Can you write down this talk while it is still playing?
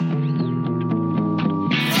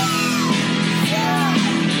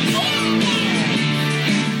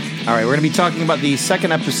All right, we're going to be talking about the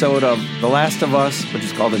second episode of The Last of Us, which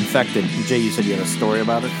is called Infected. Jay, you said you had a story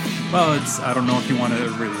about it? Well, I don't know if you want to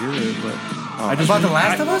really hear it, but... About The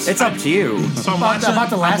Last of Us? It's up to you. So about The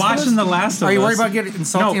Last of Us? I'm watching The Last of Us. Are you worried about getting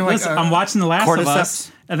insulted? No, listen, I'm watching The Last of Us,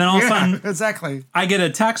 and then all of a sudden, exactly. I get a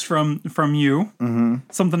text from you,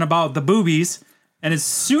 something about the boobies, and as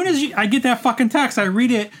soon as I get that fucking text, I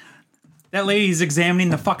read it, that lady's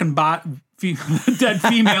examining the fucking dead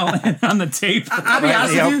female on the tape. I'll be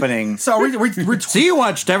honest with you. Opening. So we're So you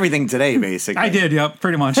watched everything today, basically. I did, yep,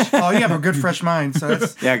 pretty much. Oh, you have a good fresh mind. So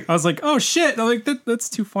that's, Yeah. I was like, oh shit, I'm like that's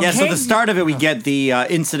too funny. Yeah, so the start of it, we get the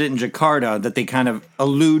incident in Jakarta that they kind of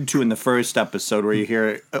allude to in the first episode, where you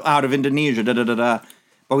hear out of Indonesia, da-da-da-da.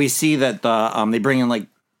 But we see that they bring in, like,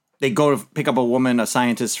 they go to pick up a woman, a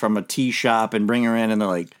scientist from a tea shop, and bring her in, and they're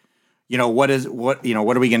like, what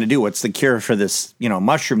are we going to do? What's the cure for this,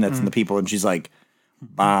 mushroom that's in the people? And she's like,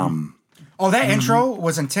 bomb. Oh, that intro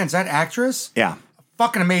was intense. That actress, Yeah.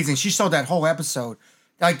 fucking amazing. She sold that whole episode.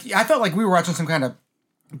 Like, I felt like we were watching some kind of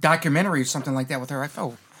documentary or something like that with her. I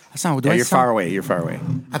felt that's not what Yeah, you're far away. You're far away.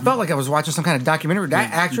 I felt like I was watching some kind of documentary.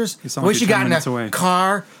 That actress, you the sound way like she you're 10 got in minutes the away.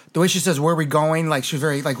 car, the way she says, "Where are we going?" Like, she's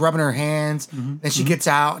very, like, rubbing her hands. Then she gets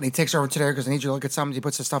out, and he takes her over to there because I need you to look at something. He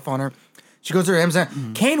puts the stuff on her. She goes to her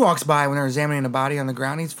Amazon. Kane walks by when they're examining the body on the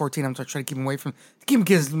ground. He's 14. I'm trying to keep him away from, keep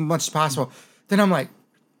him as much as possible. Then I'm like,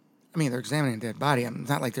 I mean, they're examining a dead body. It's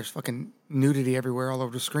not like there's fucking nudity everywhere all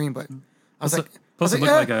over the screen, but I was like, Plus, it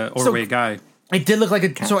looked like an overweight guy. It did look like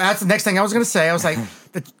a. So that's the next thing I was going to say. I was like,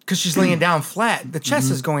 because she's laying down flat, the chest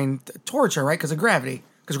is going towards her, right? Because of gravity.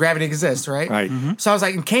 Because gravity exists, right? Right. So I was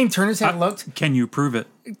like, and Kane turned his head, looked. Can you prove it?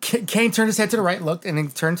 Kane turned his head to the right, looked, and then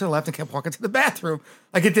turned to the left and kept walking to the bathroom.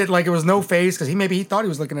 Like it did, like it was no phase because he thought he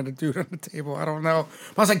was looking at a dude on the table. I don't know.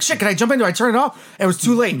 But I was like, shit, can I jump into it? I turned it off. It was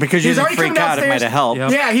too late. Because He you was didn't already coming freak out, it downstairs. might have helped.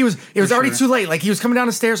 Yep. Yeah, it was already sure. too late. Like he was coming down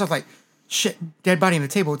the stairs. I was like, shit, dead body on the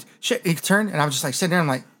table. Shit, he turned, and I was just like sitting there. I'm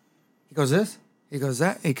like, he goes this, he goes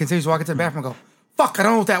that. He continues walking to the bathroom and go, fuck, I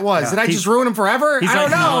don't know what that was. Yeah. Did I just ruin him forever? I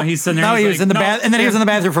don't know. No, he's sitting there. No, he was like, in the no. bath, and then he was in the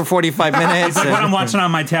bathroom for 45 minutes. Like, what I'm watching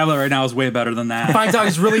on my tablet right now is way better than that. Finds out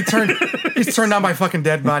he's turned on by fucking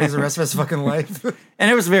dead bodies the rest of his fucking life.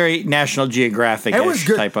 And it was very National Geographic It was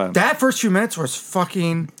good. type of. That first few minutes was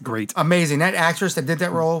fucking Great. amazing. That actress that did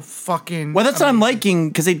that role, fucking. Well, that's what I'm amazing. liking,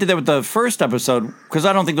 because they did that with the first episode, because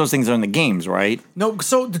I don't think those things are in the games, right? No,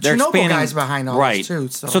 so the They're Chernobyl expanding, guys behind all right. this too.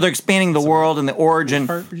 So, So they're expanding the world and the origin.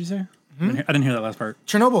 Part, did you say? I didn't hear that last part.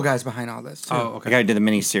 Chernobyl guys behind all this too. Oh, The okay. guy did a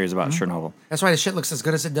mini series about Chernobyl. That's why the shit looks as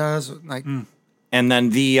good as it does. Like, And then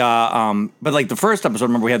but like the first episode,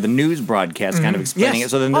 remember we had the news broadcast kind of explaining yes. it.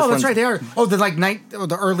 So then this oh, that's one's- right. They are. Oh,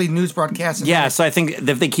 the early news broadcasts. Yeah, so I think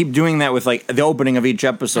if they keep doing that with like the opening of each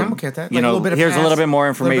episode, I'm okay with that. you Like, a know, little bit of here's a little past, bit more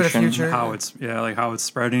a little bit of information. future. How it's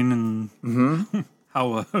spreading and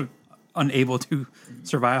how unable to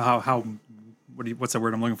survive. How what's the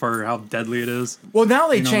word I'm looking for? How deadly it is. Well, now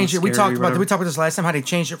they You know, changed it. We scary, talked whatever. about this last time. How they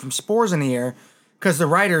changed it from spores in the air because the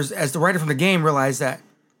writer from the game realized that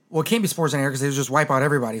it can't be spores in the air because they just wipe out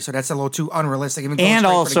everybody. So that's a little too unrealistic. Even going And straight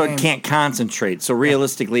for the also, it game. can't concentrate. So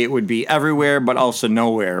realistically, it would be everywhere, but also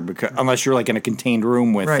nowhere, because unless you're like in a contained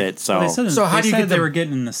room with Right. it. So Well, they said, So how they do you said get they the- were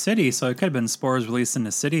getting in the city, so it could have been spores released in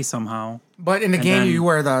the city somehow. But in the And game, then- you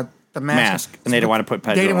wear the mask. and they didn't want to put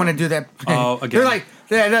Pedro. They didn't want to on. do that. Oh, again. They're like,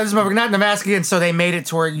 yeah, that was not in the mask again. So they made it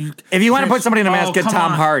to where you. If you want to put somebody in a mask, Oh, get come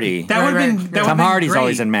Tom on. Hardy. That would have Right, been. right. That Tom would've been Hardy's great.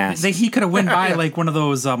 always in masks. He could have went by like one of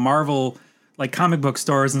those Marvel like comic book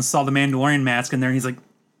stores and saw the Mandalorian mask in there, and he's like,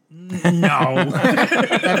 no.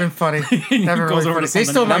 That'd been funny. That'd been goes really over funny. to They something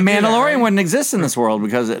still else. might The do that, Mandalorian right? wouldn't exist in this world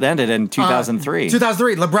because it ended in 2003.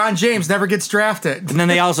 2003. LeBron James never gets drafted. And then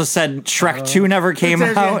they also said Shrek 2 never came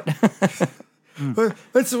Yeah. out.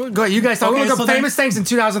 Let's go. You guys talk. Okay, Look up so then- famous things in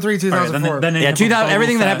 2003, 2004. then they Yeah, have a 2000, Boba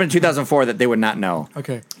everything that Fett. happened in 2004 that they would not know.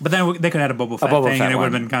 okay. But then they could have had a Boba Fett Boba thing, Fett and it would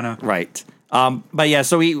have one. been kind of Right. But yeah,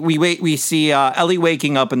 so we see Ellie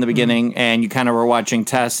waking up in the beginning, and you kind of were watching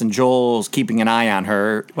Tess and Joel's keeping an eye on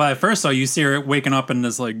her. Well, at first, though, you see her waking up in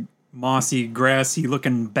this like mossy, grassy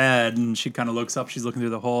looking bed, and she kind of looks up. She's looking through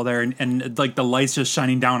the hole there, and like the light's just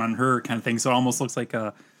shining down on her, kind of thing. So it almost looks like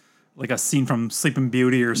a scene from Sleeping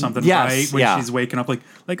Beauty or something, Yes, right? When yeah. she's waking up,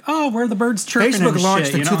 like oh, where are the birds chirping? Facebook and launched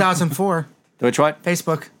shit, in you know? 2004. Which what?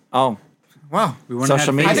 Facebook. Oh, Wow. We wouldn't have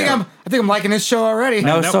Social had media. Facebook. I think I'm liking this show already.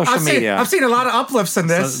 no that- social I've seen, media. I've seen a lot of uplifts in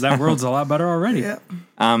So this. that world's a lot better already. Yeah.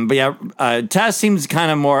 But yeah, Tess seems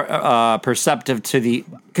kind of more perceptive to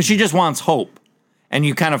because she just wants hope. And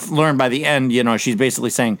you kind of learn by the end, you know, she's basically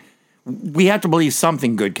saying, we have to believe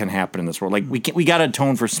something good can happen in this world. Like, we got to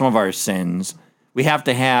atone for some of our sins. We have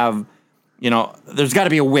to have, there's got to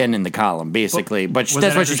be a win in the column, basically. But was that's that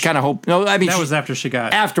what after she's kind of hoping. No, I mean, That was after she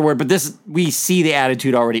got. afterward, but we see the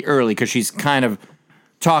attitude already early because she's kind of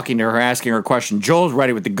talking to her, asking her a question. Joel's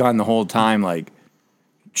ready with the gun the whole time, like,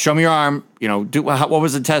 show me your arm. What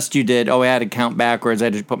was the test you did? Oh, I had to count backwards. I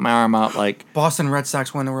had to put my arm out, like. Boston Red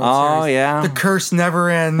Sox win the World Oh, Series. yeah. The curse never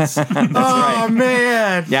ends. right.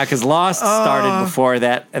 Man. Yeah, because Lost started before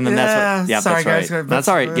that, and then that's what. Yeah, sorry, that's guys. right. That's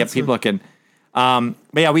all right. Yep, keep looking. But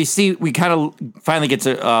yeah, we kind of finally get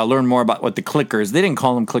to learn more about what the clickers. They didn't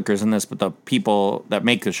call them clickers in this, but the people that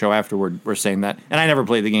make the show afterward were saying that. And I never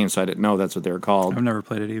played the game, so I didn't know that's what they were called. I've never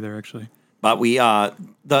played it either, actually. But we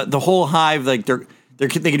the whole hive, like they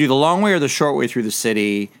could do the long way or the short way through the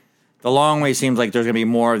city. The long way seems like there's gonna be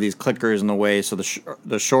more of these clickers in the way, so the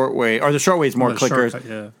short way is more The clickers. shortcut,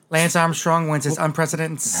 yeah. Lance Armstrong wins his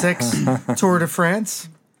unprecedented 6th Tour de France.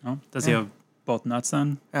 Oh, does he have both nuts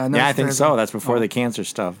then? No, Yeah, I think it's- so. That's before the cancer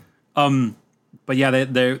stuff. But yeah,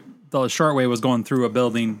 the short way was going through a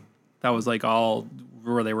building that was like all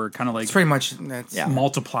where they were kind of like It's pretty much that's. Yeah.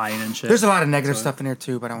 multiplying and shit. There's a lot of negative stuff in there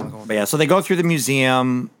too, but I don't want to go. But yeah, so they go through the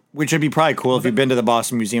museum, which would be probably cool if you've been to the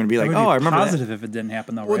Boston Museum to be like, It would oh, be I remember that. positive if it didn't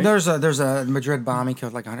happen though, Well, right? there's a Madrid bombing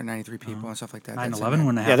killed like 193 people and stuff like that. 9/11 That's when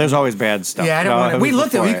it Yeah, happened. there's always bad stuff. Yeah, I don't No, want it to. We was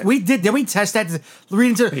looked before at it. we did. Then we test that.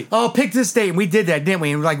 Reading to pick this date. And we did that, didn't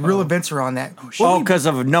we? And like real events were on that. Oh, because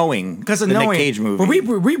of knowing. because of the knowing. Nick Cage movie. But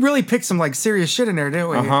we really picked some like serious shit in there, didn't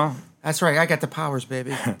we? Uh-huh. That's right. I got the powers,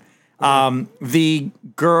 baby. The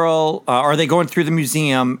girl, are they going through the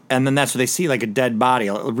museum, and then that's where they see like a dead body,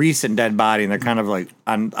 a recent dead body, and they're kind of like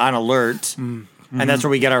on alert. And that's where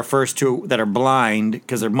we get our first two that are blind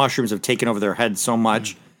because their mushrooms have taken over their heads so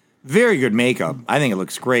much. Very good makeup. I think it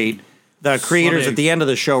looks great. The creators at the end of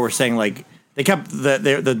the show were saying like they kept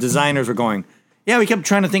the designers were going, yeah, we kept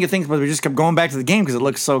trying to think of things, but we just kept going back to the game because it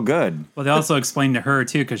looks so good. Well, they also explained to her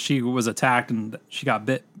too because she was attacked and she got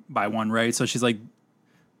bit by one, right? So she's like,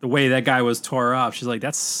 the way that guy was tore up, she's like,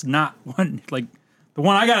 that's not one like the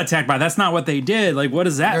one I got attacked by. That's not what they did. Like, what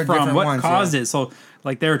is that They're from? different What ones, caused yeah. it? So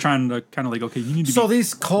like they were trying to kind of like, okay, you need to. So be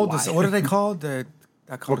these what are they called?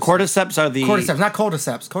 Well, cordyceps are the cordyceps, not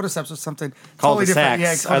cordyceps. Cordyceps is something Cul-de-sacs totally different.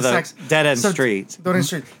 Yeah, are the cul-de-sacs. dead-end streets. Dead-end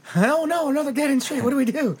street. Oh no, another dead-end street. What do we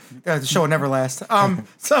do? The show will never last.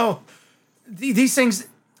 So these things,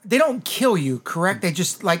 they don't kill you, correct? They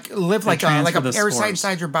just like live like a transfer the parasite spores.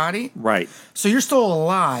 inside your body. right. So you're still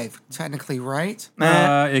alive, technically, right?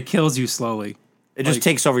 It kills you slowly. It just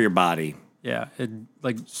takes over your body, Yeah, it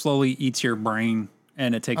like slowly eats your brain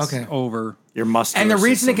and it takes Okay. over. your muscular. And the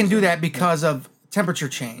reason it can systems. do that because of temperature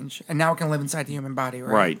change, and now it can live inside the human body,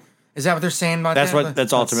 right? Right. Is that what they're saying about That's that? what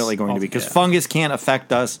that's ultimately going to be because yeah. fungus can't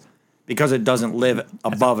affect us because it doesn't live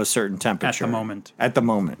above a certain temperature moment. At the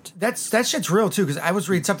moment, that shit's real too, because I was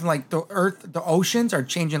reading something like the oceans are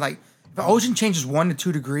changing. Like if the ocean changes 1 to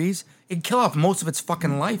 2 degrees, it'd kill off most of its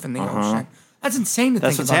fucking life in the ocean. That's insane to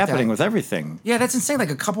that's think what's about happening that. with everything. Yeah, that's insane.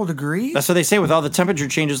 Like a couple degrees. That's what they say with all the temperature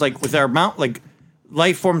changes. Like with our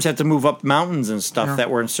life forms have to move up mountains and stuff Yeah. that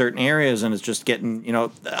were in certain areas, and it's just getting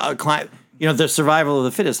the survival of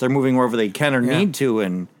the fittest. They're moving wherever they can or Yeah. need to,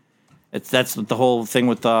 and that's the whole thing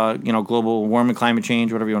with global warming, climate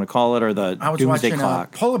change, whatever you want to call it, or the I was doomsday watching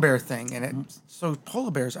clock. a polar bear thing, and so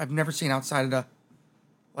polar bears I've never seen outside of the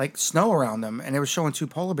like snow around them, and they were showing 2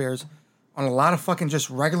 polar bears on a lot of fucking just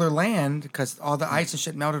regular land because all the ice and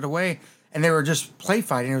shit melted away, and they were just play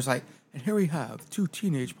fighting. It was like, and here we have 2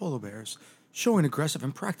 teenage polar bears showing aggressive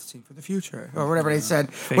and practicing for the future, or whatever they said,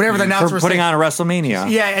 whatever the news. announcer For was putting saying. on a WrestleMania.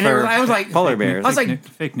 Yeah, and for I was like, polar bears. I was like,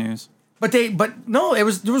 Fake news. But no, there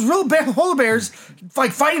was real polar bears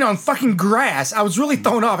like fighting on fucking grass. I was really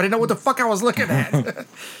thrown off. I didn't know what the fuck I was looking at.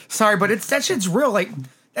 Sorry, but that shit's real. Like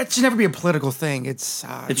that should never be a political thing. It's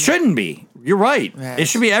It shouldn't be. You're right. Yeah, It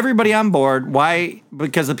should be everybody on board. Why?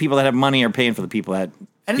 Because the people that have money are paying for the people that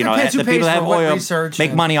And it depends who the pays people that for have what oil research make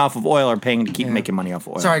and- money off of oil are paying to keep making money off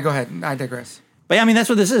of oil. sorry. Go ahead. I digress. But yeah, I mean that's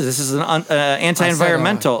what this is. This is an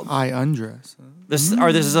anti-environmental. I undress. This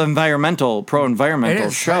is an environmental, pro-environmental It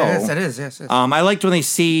is. show. Yes, it is. Yes. I liked when they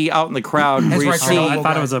see out in the crowd where you right, see. Chernobyl. I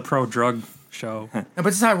thought it was a pro drug show. No, but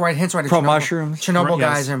it's not right. Hence why the Pro Chernobyl- mushrooms? Chernobyl Yes,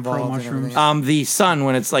 guys are involved. pro and mushrooms. everything. The sun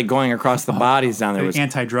when it's like going across the bodies down there was.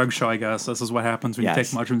 Anti-drug show, I guess. This is what happens when you Yes.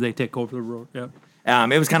 take mushrooms. They take over the road. Yep.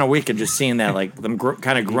 It was kind of wicked just seeing that, like them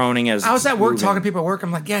kind of groaning as. I was at work moving. talking to people at work.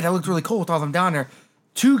 I'm like, yeah, that looked really cool with all them down there.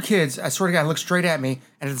 2 kids, I swear to God, look straight at me,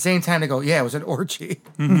 and at the same time they go, "Yeah, it was an orgy."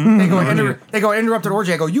 They go interrupted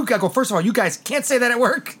orgy. I go, "You gotta go." First of all, you guys can't say that at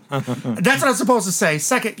work. That's what I'm supposed to say.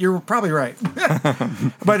 Second, you're probably right.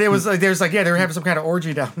 But it was like there's like, yeah, they were having some kind of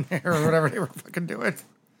orgy down there or whatever they were fucking doing.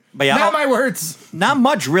 But yeah, Not my words. not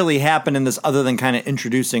much really happened in this other than kind of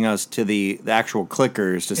introducing us to the actual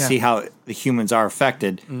clickers to see how the humans are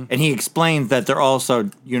affected. And he explains that they're also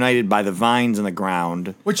united by the vines in the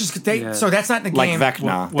ground, Which is so that's not in the like game.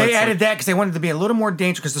 Vecna. They added that because they wanted to be a little more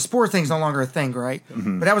dangerous because the spore thing's no longer a thing, right?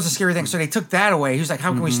 But that was a scary thing. So they took that away. He was like,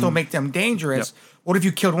 how can we still make them dangerous? What if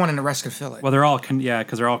you killed one and the rest could fill it? Well, they're all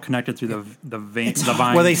because they're all connected through the vein, the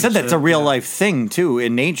vine. Well, they said that's a real life thing too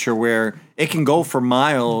in nature, where it can go for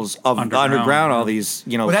miles of underground. All these,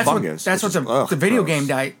 fungus. That's what the video game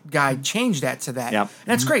guy changed that to that. Yep. And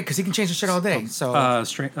that's great because he can change the shit all day. So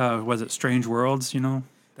was it Strange Worlds?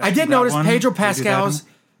 I did notice Pedro Pascal's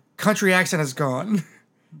country accent is gone.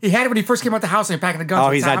 He had it when he first came out the house and he packing the guns. Oh,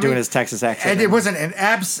 with he's not Tommy, doing his Texas accent. and it wasn't an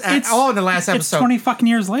abs at all in the last episode. It's 20 fucking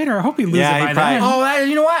years later. I hope he loses Yeah, it he by probably- then. Oh,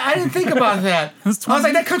 you know what? I didn't think about that. I was 20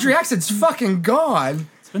 like, that country accent's fucking gone.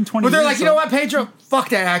 It's been 20 But they're years. like, you know what, Pedro? Fuck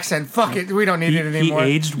that accent. Fuck it. We don't need it He anymore.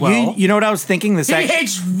 aged well. You know what I was thinking? He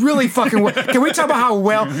aged really fucking well. Can we talk about how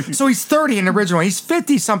well? So he's 30 in the original. He's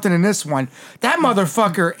 50 something in this one. That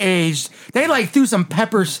motherfucker aged. They like threw some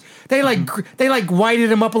peppers. They like whited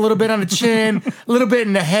him up a little bit on the chin, a little bit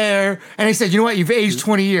in the hair, and they said, you know what? You've aged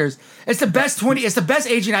 20 years. It's the best 20. It's the best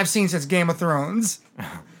aging I've seen since Game of Thrones.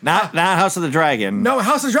 Not House of the Dragon. No,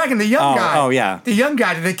 House of the Dragon, the young guy. Oh, yeah. The young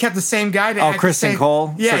guy. They kept the same guy. Kristen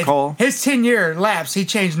Cole? Yeah, Sir Cole? his 10-year lapse, he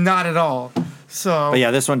changed not at all. So But yeah,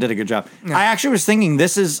 this one did a good job. I actually was thinking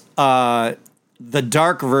this is the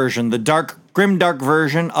dark version, the grim dark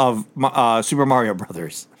version of Super Mario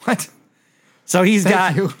Brothers. what? So he's Thank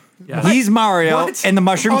got you. he's Mario What? in the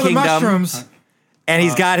Mushroom the Kingdom, mushrooms. and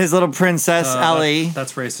he's got his little princess Ellie,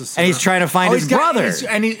 That's racist. and he's trying to find his brother. He's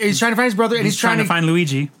trying to find his brother, and He's trying to find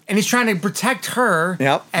Luigi. and he's trying to protect her.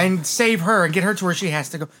 Yep. And save her and get her to where she has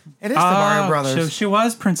to go. It is the Mario Brothers. So she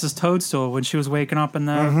was Princess Toadstool when she was waking up in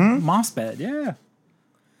the moss bed. Yeah.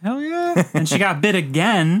 Hell yeah. And she got bit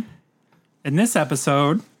again in this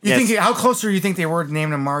episode. You Yes. think how close do you think they were to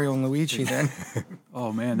naming them Mario and Luigi then?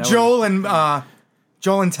 Oh man, that Joel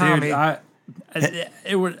and Tommy. Dude,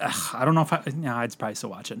 it would. I don't know if I'd probably still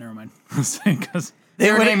watch it. Never mind. Because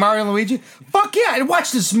they were would- named Mario and Luigi. Fuck yeah! I'd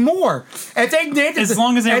watch this more. If they named it, as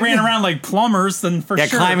long as they ran around like plumbers, then for Yeah,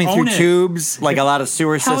 sure. climbing own through it. tubes, like a lot of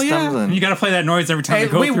sewer Hell systems. yeah. And And you got to play that noise every time Hey,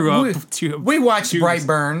 they go through a tube. we watched tubes.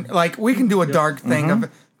 Brightburn. Like we can do a dark thing of.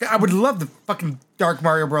 I would love the fucking dark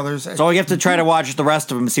Mario Brothers. so we have to try to watch the rest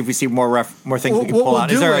of them and see if we see more things we can What pull we'll out.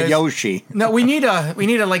 Is do there a is- Yoshi? No, we need a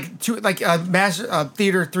Master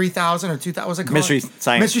Theater 3000 or 2000. What's it called? Mystery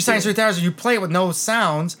Science Mystery Science 3000. You play it with no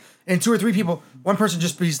sounds, and 2 or 3 people. One person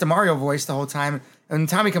just beats the Mario voice the whole time, and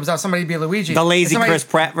Tommy comes out. Somebody be Luigi. The lazy And somebody- Chris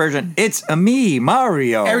Pratt version. It's a me,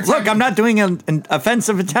 Mario. Every time- Look, I'm not doing an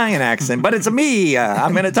offensive Italian accent, but it's a me.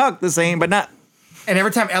 I'm going to talk the same, but not. And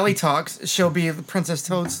every time Ellie talks, she'll be the Princess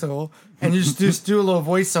Toadstool, and you just do a little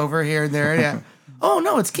voiceover here and there. Yeah. Oh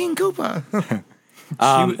no, it's King Koopa.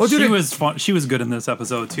 She was fun. She was good in this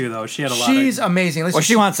episode too, though. She had a lot. She's amazing. Listen, Well,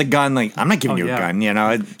 she wants a gun. Like, I'm not giving you a yeah. gun, you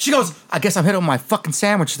know. she goes, I guess I'm hitting with my fucking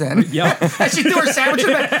sandwich then. Yep. And she threw her sandwich in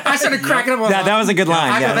bed. I started cracking up. That was a good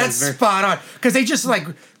line. I Yeah, go, that that's spot on. Because they just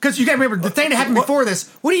because you got to remember, the thing that happened before this,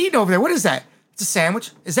 what are you eating over there? What is that? It's a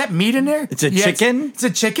sandwich. Is that meat in there? It's a chicken? It's a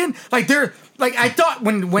chicken? Like, I thought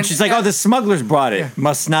when She's like, oh, the smugglers brought it.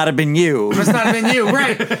 Must not have been you. must not have been you,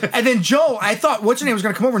 right? And then Joel, I thought what's her name was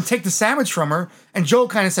going to come over and take the sandwich from her, and Joel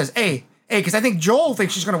kind of says, "Hey, because I think Joel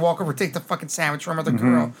thinks she's going to walk over and take the fucking sandwich from the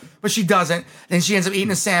girl, but she doesn't. Then she ends up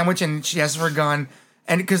eating a sandwich, and she asks for a gun,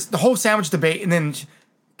 and because the whole sandwich debate, and then.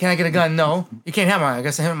 Can I get a gun? No, you can't have mine. I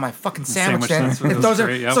guess I have my fucking sandwich. Then. Sandwich, If that's those are,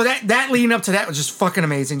 great, yep. So that leading up to that was just fucking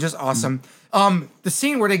amazing, just awesome. The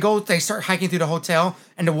scene where they start hiking through the hotel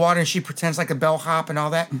and the water, and she pretends like a bellhop and all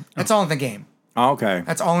that. That's all in the game. Oh, okay.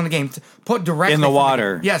 That's all in the game. Put directly In the from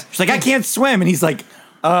water. Yes. She's like, I can't swim. And he's like,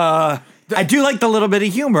 I do like the little bit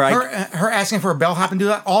of humor. Her asking for a bellhop and do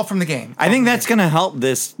that all from the game. I think that's going to help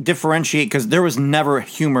this differentiate because there was never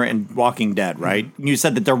humor in Walking Dead, right? You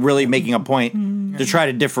said that they're really making a point to try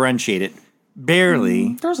to differentiate it.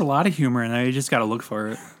 Barely. There's a lot of humor in there. You just got to look for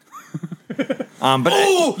it. But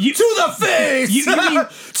Ooh, to the face! you mean- to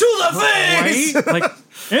the face! Right? Like,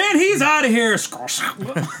 and he's out of here.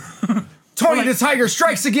 Tony the Tiger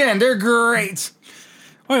strikes again. They're great.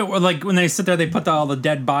 Wait, well, like when they sit there, they put all the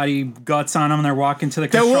dead body guts on them, and they're walking to the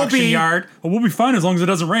There will construction be- yard. Well, we'll be fine as long as it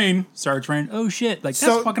doesn't rain. Starts raining. Oh shit! Like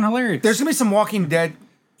that's fucking hilarious. There's gonna be some Walking Dead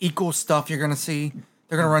equal stuff you're gonna see.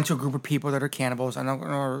 They're gonna run to a group of people that are cannibals. I know,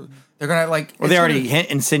 or they're gonna like. well, they already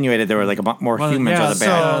insinuated there were like more Well, humans yeah, are the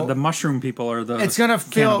bad. so- the mushroom people are the. It's gonna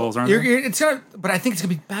feel. cannibals, aren't they? It's gonna, but I think it's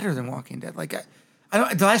gonna be better than Walking Dead. Like,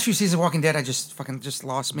 The last few seasons of Walking Dead, I just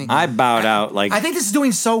lost me. I bowed out. Like I think this is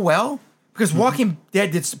doing so well because Walking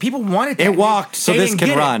Dead people wanted that. It walked so They this didn't could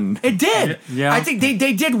get run. It did. Yeah. I think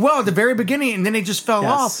they did well at the very beginning, and then they just fell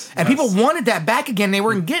off. And people wanted that back again. They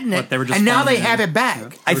weren't getting it, But they were just and now they phoning it have in. it back.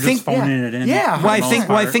 They I were think- just phoning it in. Yeah. Well, I think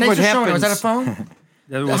what Thanks for showing it. happens. Was that a phone?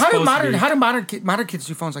 It was How do supposed to be. modern kids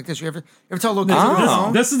do phones like this? You ever tell a little kid to do a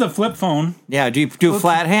phone? This is the flip phone. Yeah, do you do a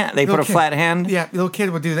flat hand? They put a Little kid. flat hand. Yeah, little kid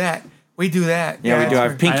would do that. We do that. Yeah, we do our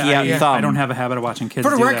it's- pinky out and thumb. I don't have a habit of watching kids.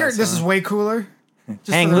 For the do record, that, this so. is way cooler. Just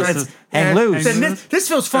Hang for the loose. record. Hang loose. This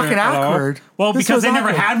feels fucking Hello? awkward. Well, This because feels they never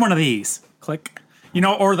awkward. had one of these. Click.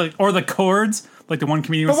 Or the cords, like the one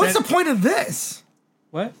comedian But would what's say. the point of this?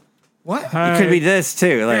 What? What? It could be this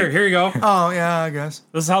too. Like Here you go. Oh yeah, I guess.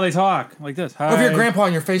 This is how they talk, like this. Or if your grandpa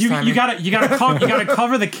on your FaceTime. You gotta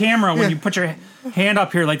cover the camera when Yeah. you put your hand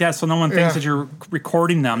up here like that, so no one thinks Yeah. that you're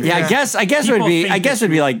recording them. yeah, I guess it would People be. think I guess that-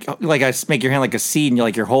 it'd be like I make your hand like a seed,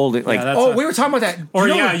 and you're holding like. Yeah, that's Oh, a- we were talking about that. Or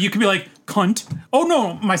You know yeah, what- you could be like cunt. Oh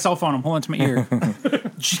no, my cell phone. I'm holding it to my ear.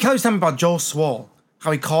 Kelly was telling me about Joel Swole,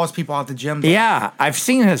 how he calls people out the gym. yeah, I've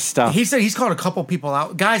seen his stuff. He said he's called a couple people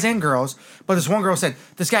out, guys and girls. But this one girl said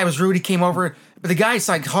this guy was rude. He came over, but the guy's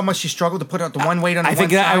like how much she struggled to put out the one weight on. I the think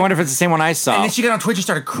one that, I side. wonder if it's the same one I saw. And then she got on Twitch and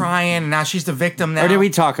started crying, and now she's the victim. Now, Or did we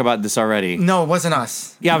talk about this already? No, it wasn't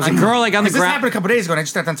us. Yeah, it was a girl like on the This ground. happened a couple days ago, and I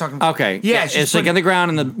just got done talking. Okay. Yeah, It's like on the ground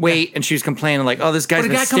in the weight, and she was complaining like, "Oh, this guy's But a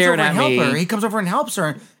been guy comes over staring and at helps her. me." He comes over and helps her,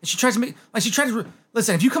 and she tries to make like she tries to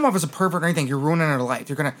listen. If you come off as a pervert or anything, you're ruining her life.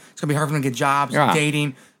 It's gonna be hard for them to get jobs, Yeah.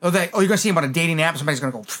 dating. You're gonna see him on a dating app. Somebody's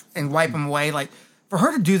gonna go and wipe him away. Like for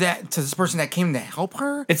her to do that to this person that came to help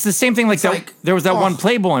her. It's the same thing. Like, that, like, there was that oh. one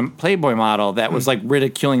Playboy model that was like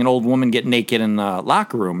ridiculing an old woman get naked in the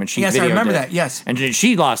locker room, and she Yes, I videoed remember it. that, yes. and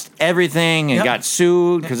she lost everything and Yep. got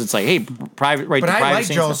sued because it's like, hey, private right But to I like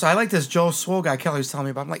privacy. and Joe, stuff. so I like this Joe Swole guy Kelly was telling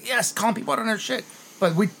me about. I'm like, yes, calling people out on their shit.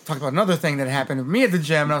 But we talked about another thing that happened to me at the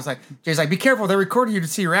gym, and I was like, Jay's like, be careful, they're recording you to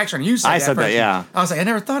see your reaction. You said I that said that, first. yeah. I was like, I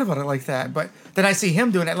never thought about it like that. But then I see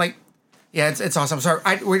him doing it, like, yeah, it's awesome. Sorry,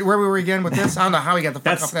 where we were again with this? I don't know how we got the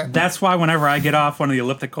fuck off that. That's why whenever I get off one of the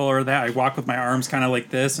elliptical or that, I walk with my arms kind of like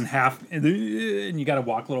this and half, and you got to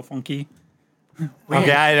walk a little funky.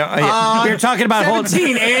 Okay, I don't. We were talking about holding.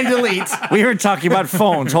 17 and delete. We were talking about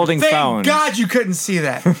phones, holding Thank phones. God you couldn't see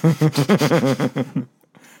that.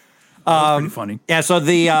 Pretty funny. Yeah, so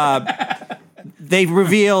they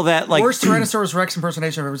reveal that like Worst Tyrannosaurus Rex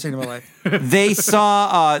impersonation I've ever seen in my life. they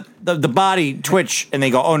saw the body twitch, and they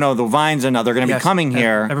go, "Oh no, the vines are now they're going to Yes. be coming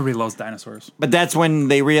here." Everybody loves dinosaurs. But that's when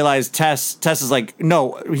they realize Tess is like,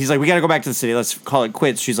 no, he's like, we got to go back to the city. Let's call it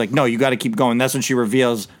quits. She's like, no, you got to keep going. That's when she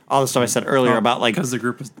reveals all the stuff I said earlier about like, Because the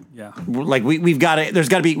group is, yeah. like we've got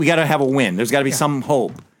to, we got to have a win. There's got to be some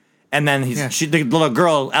hope. And then Yeah. the little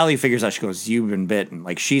girl, Ellie figures out, she goes, you've been bitten.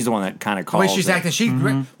 Like she's the one that kind of The calls way she's it.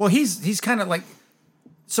 acting, well, he's kind of like,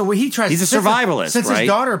 so what he tries. He's a since survivalist, Since right? his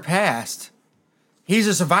daughter passed, he's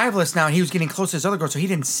a survivalist now, and he was getting close to his other girl, so he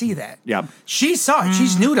didn't see that. Yep. She saw it.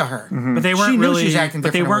 She's new to her, But they She weren't knew really, she was acting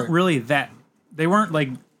but they different weren't over it. really that, they weren't like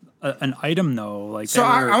an item though. Like So they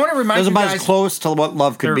I were- want to It remind was you about guys. as close to what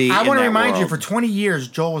love could be. I in want to that remind you, world. for 20 years,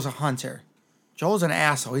 Joel was a hunter. Joel's an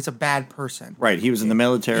asshole. He's a bad person. Right, he was in the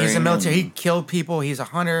military. He's in the military. and- He killed people. He's a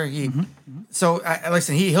hunter. So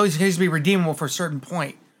listen, he'll to be redeemable for a certain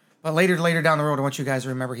point, but later down the road, I want you guys to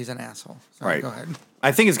remember he's an asshole. Sorry, Right. go ahead.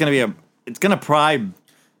 I think it's going to it's going to probably,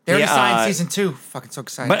 They already Yeah, signed season 2. Fucking so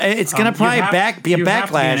excited. but it's going to you probably have- be a you have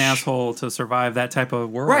to be an backlash. asshole to survive that type of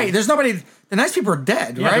world. right, there's nobody. The nice people are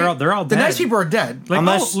dead. Yeah, right? they're all The dead. nice people are dead. Like,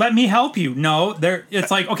 Unless- oh, let me help you. No,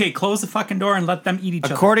 it's like, okay, close the fucking door and let them eat each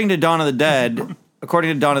other. According to Dawn of the Dead,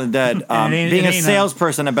 ain't- being it a ain't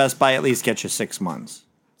salesperson at Best Buy at least gets you 6 months.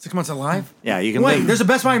 6 months alive. Yeah, you can Wait, live there's a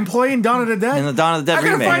Best Buy employee in Dawn of the Dead. in the Dawn of the Dead I'm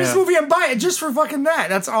gonna remake. find this movie and buy it just for fucking that.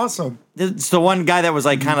 That's awesome. It's the one guy that was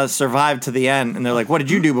like kind of survived to the end, and they're like, "What did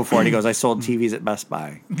you do before?" And he goes, "I sold TVs at Best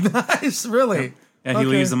Buy." Nice, really. And he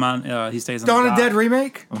Okay. leaves them on. He stays on Dawn the of dock. Dead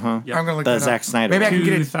remake. Yep. I'm gonna look The that Zack up. Snyder Maybe I one. can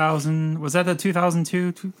get it. 2000 was that the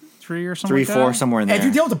 2002, 3 or something? 3, like that? 4, somewhere in there. If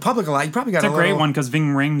you deal with the public a lot, you probably got It's a great little- one because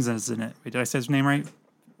Ving Rhames is in it. Wait, did I say his name right?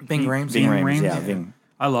 Bing Rames. Ving Ving Rhames, Rhames? yeah, Ving.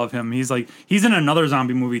 I love him. He's in another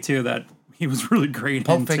zombie movie too that he was really great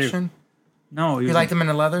Pulp in too. Fiction. No, he You was liked him in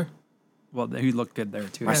the leather? Well, he looked good there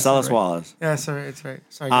too. Marcellus right. Wallace. Yeah, sorry, it's right.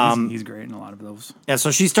 Sorry. guys. He's great in a lot of those. Yeah,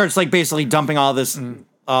 so she starts like basically dumping all this,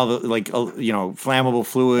 all the flammable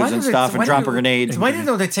fluids and did it- stuff, and why dropping did- grenades, Why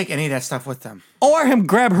didn't they take any of that stuff with them? or him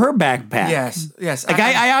grab her backpack. Yes. Like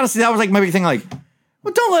I honestly, that was like my big thing. Like,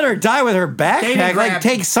 well, don't let her die with her didn't backpack. Like, grab-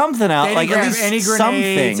 take something out. They Like, didn't at grab least any grenades. something.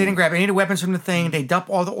 They didn't grab any of the weapons from the thing. They dump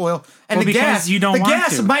all the oil and Well, the because gas. you don't the want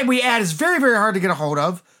gas to. might we add is very very hard to get a hold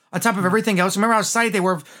of. on top of everything else. Remember how excited they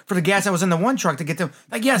were for the gas that was in the one truck to get them,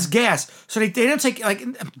 like, yes, gas. So they didn't take, like,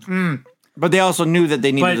 But they also knew that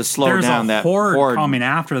they needed But to slow there's down a that horde coming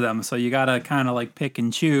after them, so you got to kind of like pick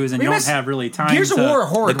and choose, and you don't have really time. Gears of War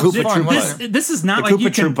horde The was Koopa fun, Troopas. wasn't it? This is not The like you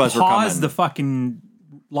Koopa can Troopas were pause coming. the fucking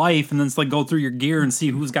life and then it's like go through your gear and see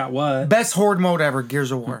who's got what. Best horde mode ever,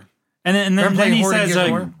 Gears of War. And then Ever played he Horde of says, Gears of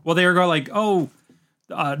like, War? well, they were going like, oh,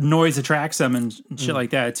 noise attracts them and shit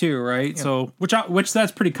like that too, right? So, which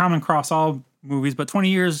that's pretty common across all movies. But 20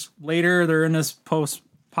 years later, they're in this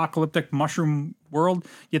post-apocalyptic mushroom world.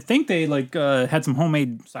 You'd think they like had some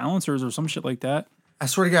homemade silencers or some shit like that. I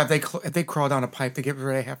swear to God, if they crawl down a pipe to get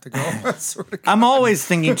where they have to go, I swear to God. I'm always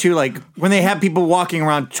thinking too, like when they have people walking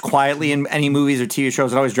around quietly in any movies or TV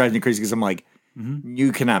shows, it always drives me crazy because I'm like,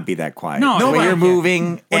 you cannot be that quiet. No, the way nobody you're can. moving,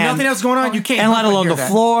 When and, nothing else going on, you can't. and let help but alone hear the that.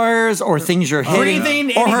 floors or things you're hitting,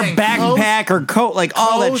 Breathing, or her anything. backpack or coat, like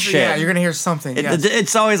all that Clothes, shit. Yeah, you're gonna hear something. Yes.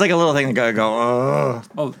 It's always like a little thing that go, oh.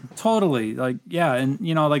 Oh, totally. Like, yeah, and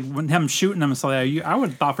you know, like when him shooting them and stuff like that, I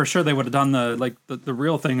would have thought for sure they would have done the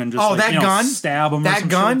real thing and just that you know, gun, stab them. that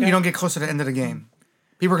gun, you don't get close to the end of the game.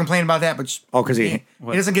 People are complaining about that, but because he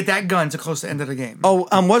doesn't get that gun to close to the end of the game. Oh,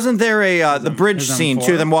 wasn't there a the bridge is scene M4?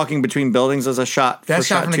 too? Them walking between buildings as a shot. That's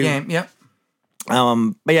for shot from the two? game. Yep.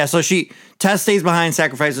 But yeah, so Tess stays behind,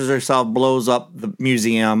 sacrifices herself, blows up the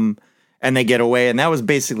museum, and they get away. And that was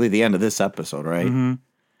basically the end of this episode, right?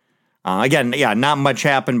 Again, yeah, not much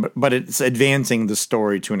happened, but it's advancing the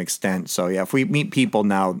story to an extent. So yeah, if we meet people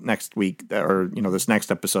now next week, or this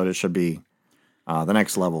next episode, it should be the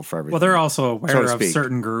next level for everything. Well, they're also so to aware of speak.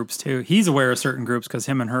 certain groups too. He's aware of certain groups because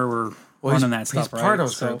him and her were running that stuff. He's part right? of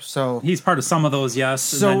those groups, so he's part of some of those. Yes.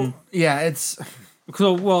 so yeah, it's.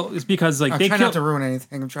 It's because like I'm they trying kill. not to ruin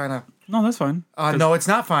anything. I'm trying to. No, that's fine. No, it's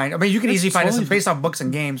not fine. I mean, you can easily find this totally based off books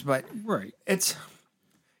and games, but Right. it's.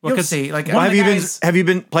 Well, You'll 'cause see. Like, one Well, of the have you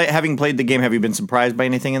been having played the game? Have you been surprised by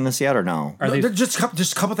anything in this yet, or no? Are they just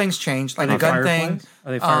a couple things changed, like are the they gun fireflies? thing.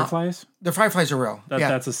 Are they fireflies? The fireflies are real. That- yeah,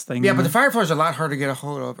 that's a thing Yeah, in but the there? fireflies are a lot harder to get a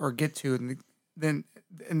hold of or get to than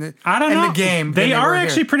in the. I don't know. In the game, they than are were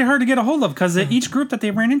actually here. pretty hard to get a hold of because each group that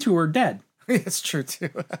they ran into were dead. It's true too.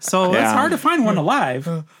 So it's Yeah. hard to find one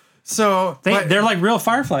alive. So They're like real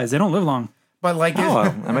fireflies. They don't live long. but like Oh,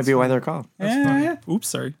 that might be why they're called. Yeah. Oops,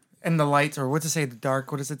 sorry. and the lights, or what's it say? The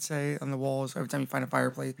dark. What does it say on the walls every time you find a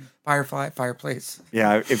fireplace?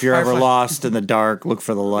 Yeah, if you're ever Firefly. lost in the dark, look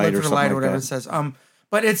for the light Look or for the something light or like whatever that. it says.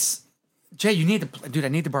 But it's Jay. You need to, dude. I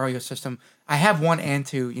need to borrow your system. I have 1 and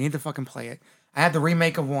 2. You need to fucking play it. I have the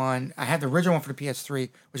remake of 1. I have the original one for the PS3,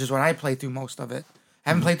 which is what I played through most of it. I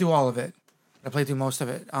haven't played through all of it. I played through most of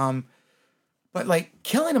it. But like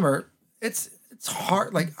killing them it's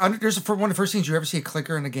hard. Like there's one of the first things you ever see a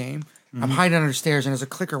clicker in the game. I'm hiding under the stairs and there's a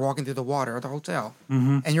clicker walking through the water at the hotel.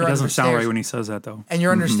 And you're It under doesn't the sound stairs, right when he says that though. and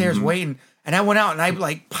you're under the stairs waiting. And I went out and I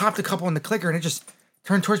like popped a couple in the clicker and it just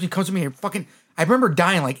turned towards me, comes to me and fucking. I remember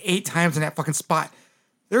dying like 8 times in that fucking spot.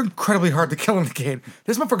 They're incredibly hard to kill in the game.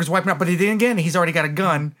 This motherfucker's wiping out, but he didn't get. He's already got a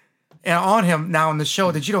gun, and on him now in the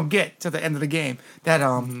show that you don't get to the end of the game. That I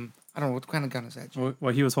don't know what kind of gun is that.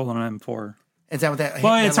 Well, he was holding an M4. Is that what that?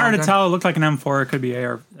 Well, that it's hard long to gun? tell. It looked like an M4. It could be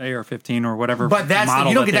AR-15 or whatever. But that's model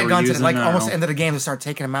you don't get they that were gun to using, like I don't almost know. the end of the game to start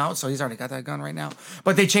taking him out. So he's already got that gun right now.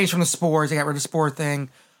 But they changed from the spores. They got rid of the spore thing.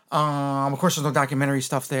 Of course, there's no documentary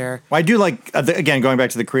stuff there. Well, I do like, again, going back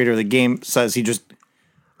to the creator of the game, says he just,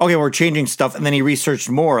 okay, we're changing stuff, and then he researched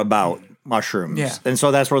more about mushrooms. Yeah. And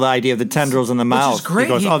so that's where the idea of the tendrils in the mouth. great. He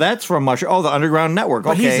goes, He- that's from mushroom. Oh, the underground network.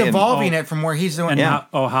 But okay. he's and- evolving it from where he's doing. And Yeah.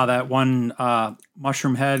 how that one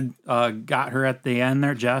mushroom head got her at the end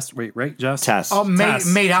there, Jess. Wait, right, Jess? Tess. Oh, Tess.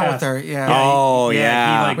 made out Tess. with her. Yeah. Oh, he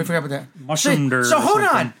yeah. like, We forgot about that. mushroomed her So or hold on.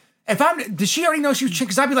 something. If I'm, does she already know she was?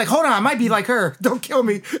 Because I'd be like, hold on, I might be like her. Don't kill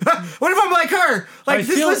me. What if I'm like her? Like, I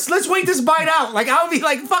feel- let's wait this bite out. Like, I'll be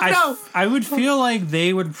like, fuck no. I would feel like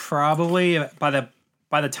they would probably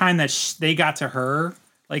by the time that they got to her,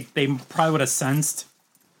 like they probably would have sensed,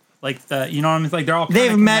 like the you know what I mean, like they're all They've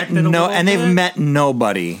kinda met connected a little they've bit. met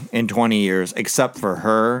nobody in 20 years except for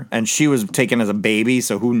her, and she was taken as a baby,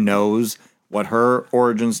 so who knows what her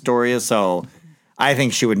origin story is. So I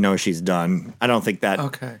think she would know she's done. I don't think that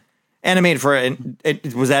Okay. animated for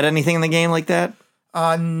it. Was that anything in the game like that?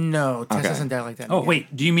 No, Tess Okay. doesn't die like that. Oh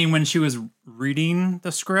wait, do you mean when she was reading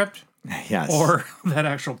the script Yes. or that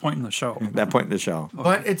actual point in the show? that point in the show.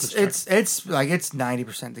 But it's like it's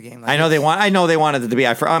 90% the game. Like, I know they wanted it to be.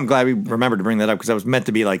 I'm glad we remembered to bring that up because that was meant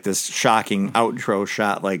to be like this shocking outro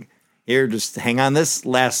shot. Like, here, just hang on this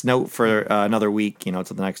last note for another week. You know,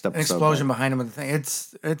 to the next episode. an explosion behind him with the thing.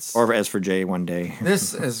 It's Or as for Jay, one day.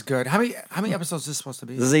 this is good. How many episodes is this supposed to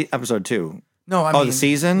be? This is episode 2. No, I Oh, mean the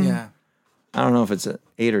season? Yeah. I don't know if it's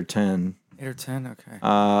 8 or 10. 8 or 10.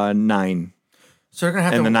 Okay. 9. So they're gonna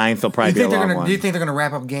have And to. the 9th will probably be a long one. Do you think they're gonna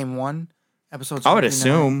wrap up game 1? Episodes. I would 1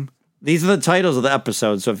 through 9? assume. These are the titles of the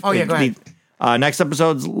episodes. So Oh, yeah, go ahead. Next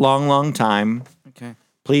episode's Long, Long Time. Okay.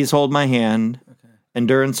 Please Hold My Hand. Okay.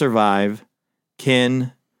 Endure and Survive.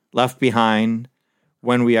 Kin. Left Behind.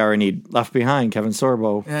 When We Are in Need. Left Behind, Kevin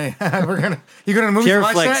Sorbo. Yeah. You're gonna movies Pure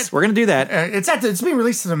watch Flicks. that? We're going to do that. It's being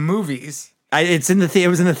released to the movies. It was in the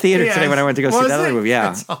theater today when I went to go see that other movie. Yeah.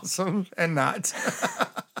 That's awesome. And not.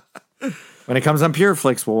 When it comes on Pure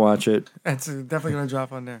Flicks, we'll watch it. It's definitely gonna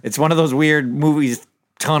drop on there. It's one of those weird movies,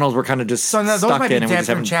 tunnels we're kind of just So those stuck might be in. And we just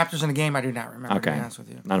different haven't. chapters in the game. I do not remember. To Okay. be honest with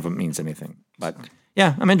you. None of them means anything. But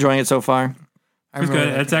yeah, I'm enjoying it so far. I It's really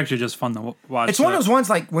good. like It's it. actually just fun to watch. It's one of those ones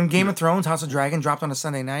like when Game of Thrones, House of Dragon dropped on a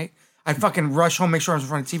Sunday night. I fucking rush home, make sure I was in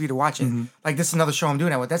front of TV to watch it. Like this is another show I'm doing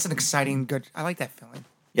that with. That's an exciting, good. I like that feeling.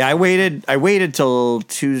 Yeah, I waited till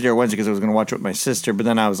Tuesday or Wednesday because I was going to watch it with my sister. But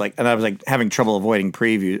then I was like having trouble avoiding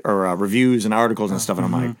preview or reviews and articles and stuff. And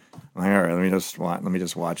I'm like, all right, let me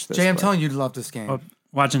just watch this. Jay, I'm But- telling you, you'd love this game. But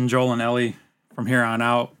watching Joel and Ellie from here on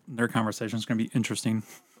out, their conversation is going to be interesting.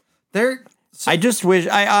 They're I just wish.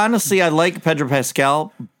 I like Pedro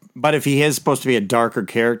Pascal, but if he is supposed to be a darker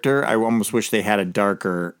character, I almost wish they had a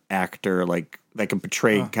darker actor like that could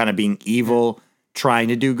portray kind of being evil, trying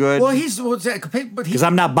to do good. well, but Because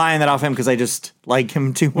I'm not buying that off him because I just like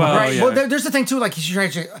him too much. Well, right. yeah. Well, there's the thing too. Like he's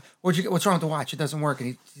trying to, what's wrong with the watch? It doesn't work,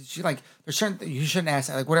 and she like there's certain you shouldn't ask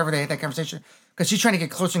that. Like whatever they had that conversation because she's trying to get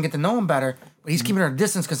closer and get to know him better, but he's keeping her at a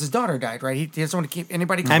distance because his daughter died. Right? He doesn't want to keep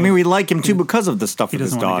anybody. I mean, we like him too because of the stuff with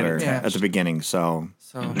his doesn't wanna get daughter attached. at the beginning. So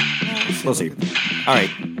so we'll see. All right.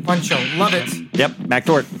 fun show, love it. Yep. Back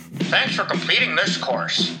to work. Thanks for completing this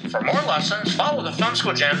course. For more lessons, follow the Film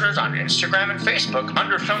School Janitors on Instagram and Facebook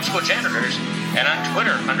under Film School Janitors and on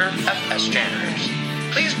Twitter under FS Janitors.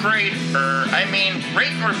 Please rate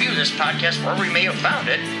and review this podcast wherever you may have found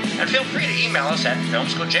it, and feel free to email us at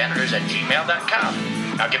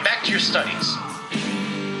filmschooljanitors@gmail.com. Now get back to your studies.